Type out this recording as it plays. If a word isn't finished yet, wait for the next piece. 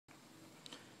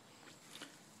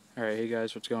Alright, hey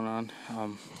guys, what's going on?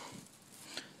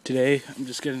 Today I'm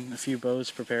just getting a few bows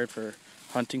prepared for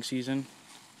hunting season.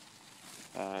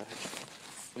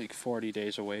 Like 40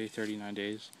 days away, 39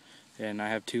 days. And I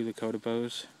have two Lakota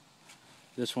bows.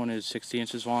 This one is 60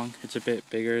 inches long. It's a bit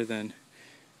bigger than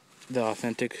the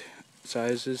authentic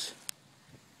sizes.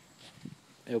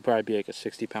 It'll probably be like a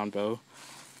 60-pound bow.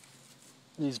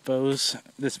 These bows,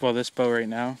 this bow right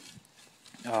now,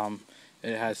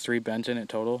 it has 3 bends in it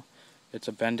total. It's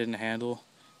a bend in the handle,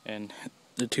 and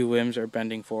the 2 limbs are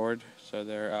bending forward, so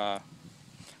they're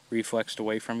reflexed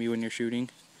away from you when you're shooting.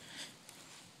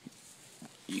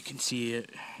 You can see it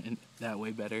in that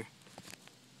way better.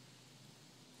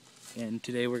 And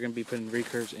today we're going to be putting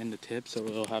recurves in the tip, so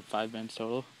we'll have 5 bends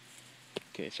total.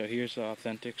 Okay, so here's the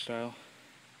authentic style.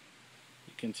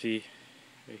 You can see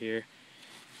right here.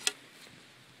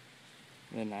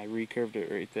 And I recurved it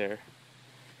right there.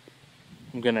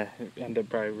 I'm going to end up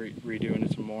probably redoing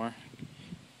it some more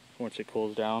once it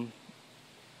cools down.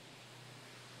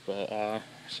 But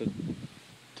so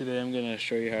today I'm going to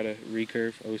show you how to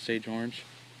recurve Osage orange.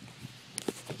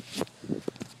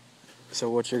 So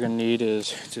what you're going to need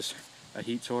is just a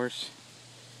heat source,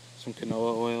 some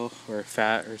canola oil or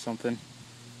fat or something,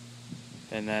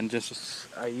 and then just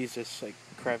I use this like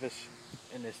crevice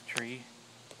in this tree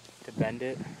to bend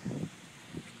it.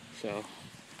 So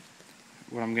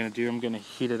what I'm going to do, I'm going to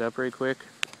heat it up really quick.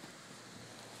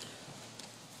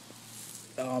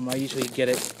 I usually get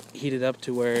it heated up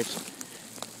to where it's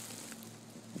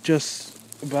just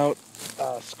about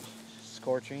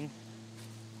scorching,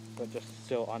 but just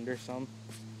still under some.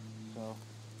 So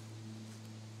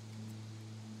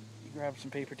you grab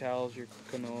some paper towels, your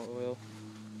canola oil.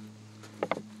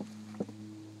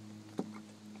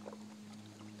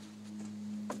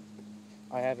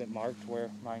 I have it marked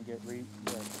where mine get where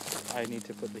I need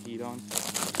to put the heat on.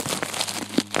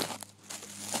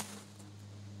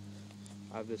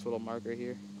 I have this little marker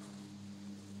here.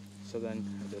 So then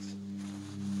I just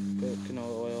put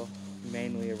canola oil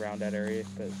mainly around that area,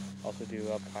 but also do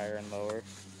up higher and lower.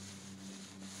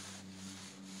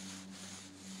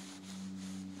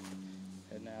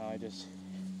 And now I just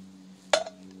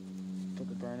put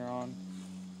the burner on,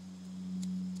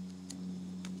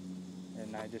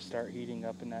 and I just start heating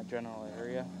up in that general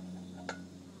area.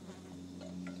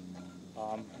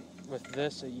 With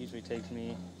this, it usually takes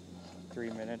me 3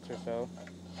 minutes or so,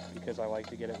 because I like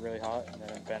to get it really hot and then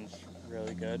it bends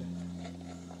really good.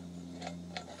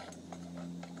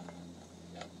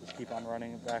 Just keep on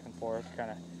running it back and forth,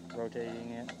 kind of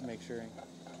rotating it, make sure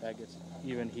that gets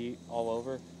even heat all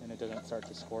over and it doesn't start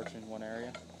to scorch in one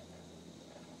area.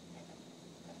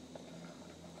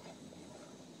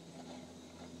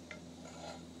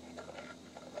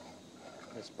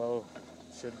 This bow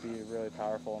should be really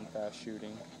powerful and fast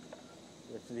shooting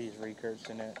with these recurves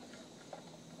in it.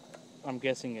 I'm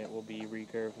guessing it will be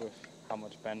recurved with how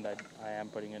much bend I am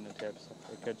putting in the tips.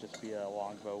 It could just be a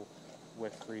long bow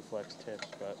with reflex tips,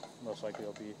 but most likely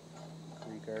it'll be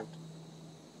recurved.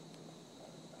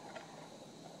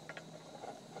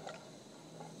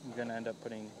 I'm gonna end up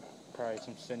putting probably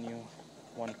some sinew,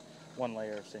 one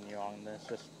layer of sinew on this,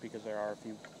 just because there are a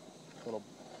few little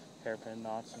hairpin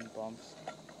knots and bumps.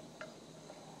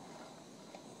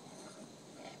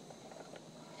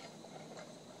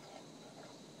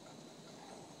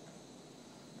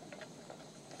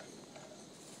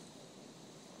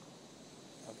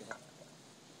 Okay.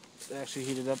 It actually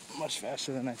heated up much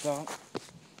faster than I thought.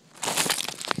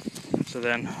 So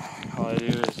then all I do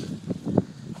is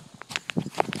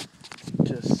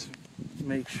just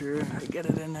make sure I get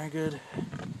it in there good,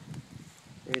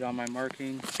 right on my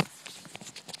marking.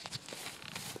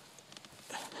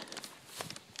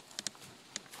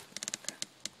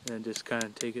 And just kind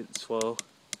of take it slow.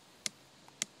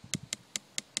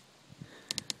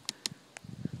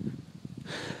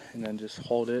 And then just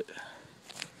hold it.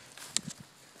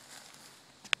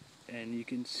 And you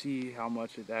can see how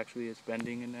much it actually is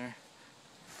bending in there.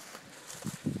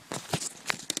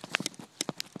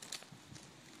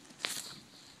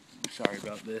 Sorry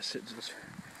about this, it's just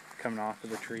coming off of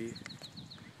the tree.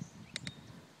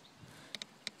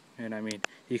 And I mean,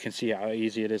 you can see how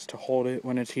easy it is to hold it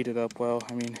when it's heated up well.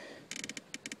 I mean,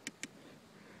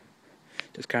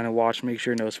 just kind of watch, make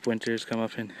sure no splinters come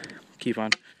up and keep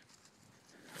on.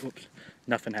 Oops,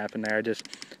 nothing happened there. It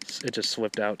just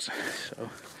slipped out. So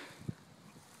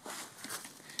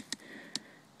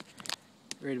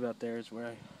right about there is where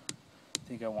I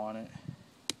think I want it.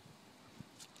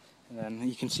 And then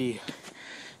you can see,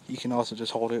 you can also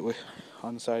just hold it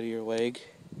on the side of your leg.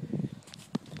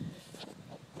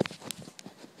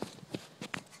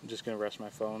 I'm just gonna rest my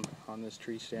phone on this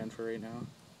tree stand for right now.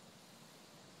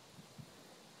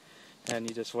 and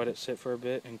you just let it sit for a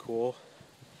bit and cool,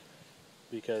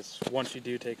 because once you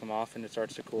do take them off and it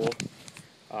starts to cool,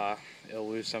 it'll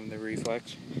lose some of the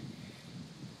reflex.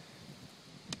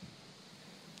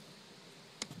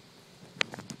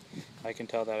 I can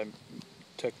tell that I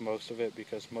took most of it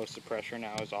because most of the pressure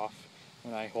now is off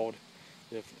when I hold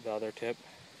the other tip.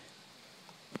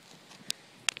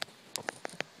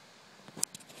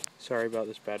 Sorry about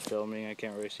this bad filming, I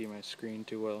can't really see my screen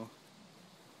too well.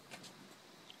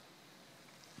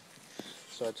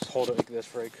 So I just hold it like this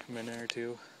for like a minute or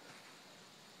two.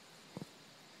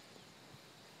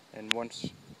 And once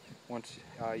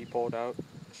you pull it out,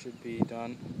 it should be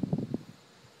done.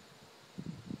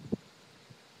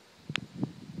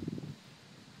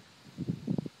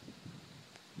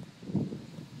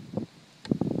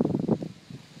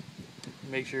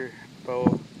 Makes your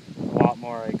bow a lot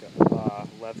more like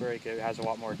lever, like it has a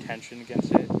lot more tension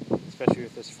against it, especially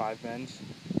with this 5 bends,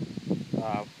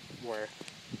 where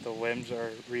the limbs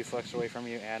are reflexed away from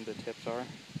you and the tips are.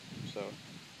 So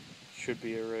should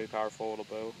be a really powerful little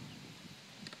bow.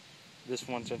 This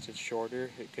one, since it's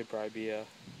shorter, it could probably be a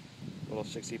little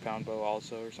 60-pound bow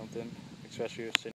also or something, especially with